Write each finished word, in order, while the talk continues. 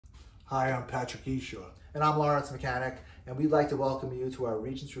Hi, I'm Patrick Eshaw. And I'm Lawrence Mechanic, and we'd like to welcome you to our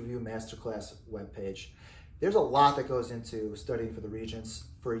Regents Review Masterclass webpage. There's a lot that goes into studying for the Regents.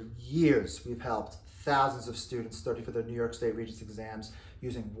 For years, we've helped thousands of students study for the New York State Regents exams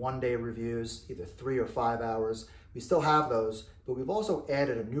using one-day reviews, either 3 or 5 hours. We still have those, but we've also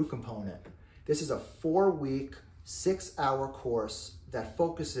added a new component. This is a 4-week, 6-hour course that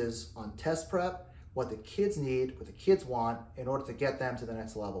focuses on test prep, what the kids need, what the kids want in order to get them to the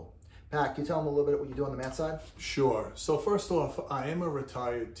next level. Pat, can you tell them a little bit what you do on the math side? Sure. So first off, I am a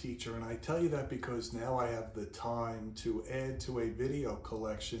retired teacher, and I tell you that because now I have the time to add to a video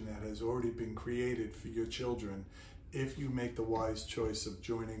collection that has already been created for your children if you make the wise choice of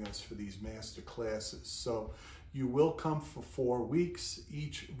joining us for these master classes. So you will come for 4 weeks.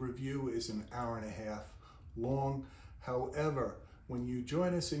 Each review is an hour and a half long. However, when you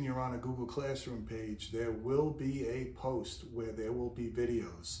join us and you're on a Google Classroom page, there will be a post where there will be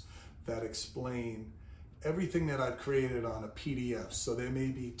videos that explain everything that I've created on a PDF. So there may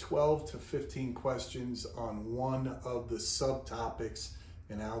be 12 to 15 questions on one of the subtopics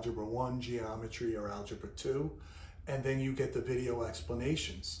in Algebra 1, Geometry, or Algebra 2, and then you get the video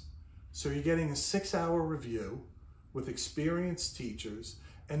explanations. So you're getting a 6-hour review with experienced teachers,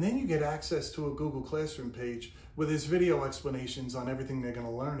 and then you get access to a Google Classroom page where there's video explanations on everything they're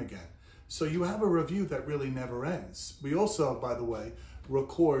gonna learn again. So you have a review that really never ends. We also, by the way,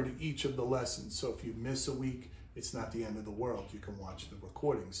 record each of the lessons. So if you miss a week, it's not the end of the world. You can watch the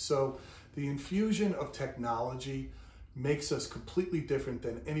recordings. So the infusion of technology makes us completely different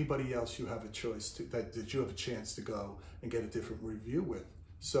than anybody else you have a choice to, that you have a chance to go and get a different review with.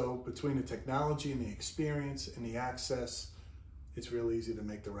 So between the technology and the experience and the access, it's real easy to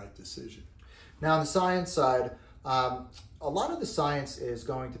make the right decision. Now on the science side, a lot of the science is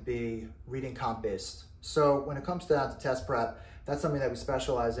going to be reading comp based. So when it comes down to test prep, that's something that we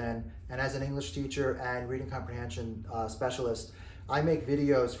specialize in. And as an English teacher and reading comprehension specialist, I make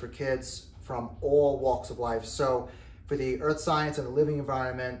videos for kids from all walks of life. So for the earth science and the living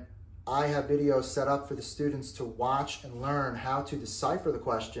environment, I have videos set up for the students to watch and learn how to decipher the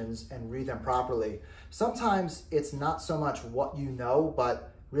questions and read them properly. Sometimes it's not so much what you know,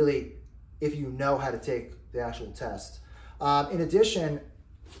 but really if you know how to take the actual test. In addition,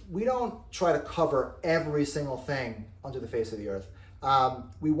 we don't try to cover every single thing under the face of the earth.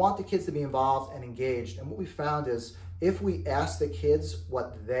 We want the kids to be involved and engaged. And what we found is if we ask the kids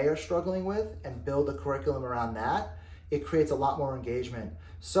what they are struggling with and build a curriculum around that, it creates a lot more engagement.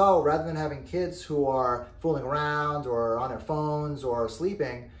 So rather than having kids who are fooling around or on their phones or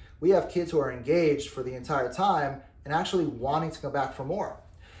sleeping, we have kids who are engaged for the entire time and actually wanting to come back for more.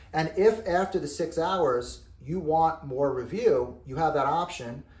 And if after the 6 hours, you want more review, you have that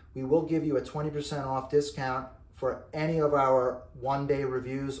option. We will give you a 20% off discount for any of our one-day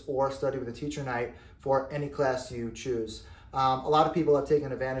reviews or study with a teacher night for any class you choose. A lot of people have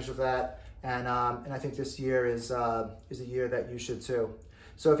taken advantage of that, and I think this year is a year that you should too.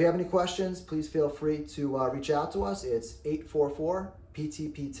 So if you have any questions, please feel free to reach out to us. It's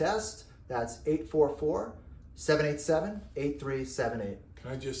 844-PTP-TEST. That's 844-787-8378.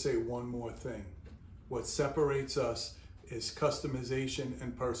 Can I just say one more thing? What separates us is customization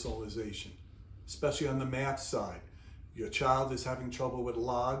and personalization, especially on the math side. Your child is having trouble with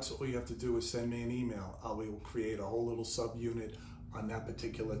logs, all you have to do is send me an email. I will create a whole little subunit on that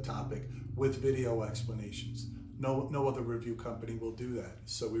particular topic with video explanations. No other review company will do that.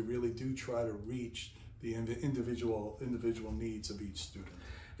 So we really do try to reach the individual needs of each student.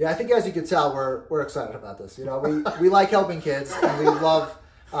 Yeah, I think as you can tell, we're excited about this. You know, we like helping kids, and we love.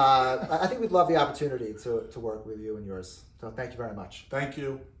 I think we'd love the opportunity to work with you and yours. So thank you very much. Thank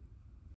you.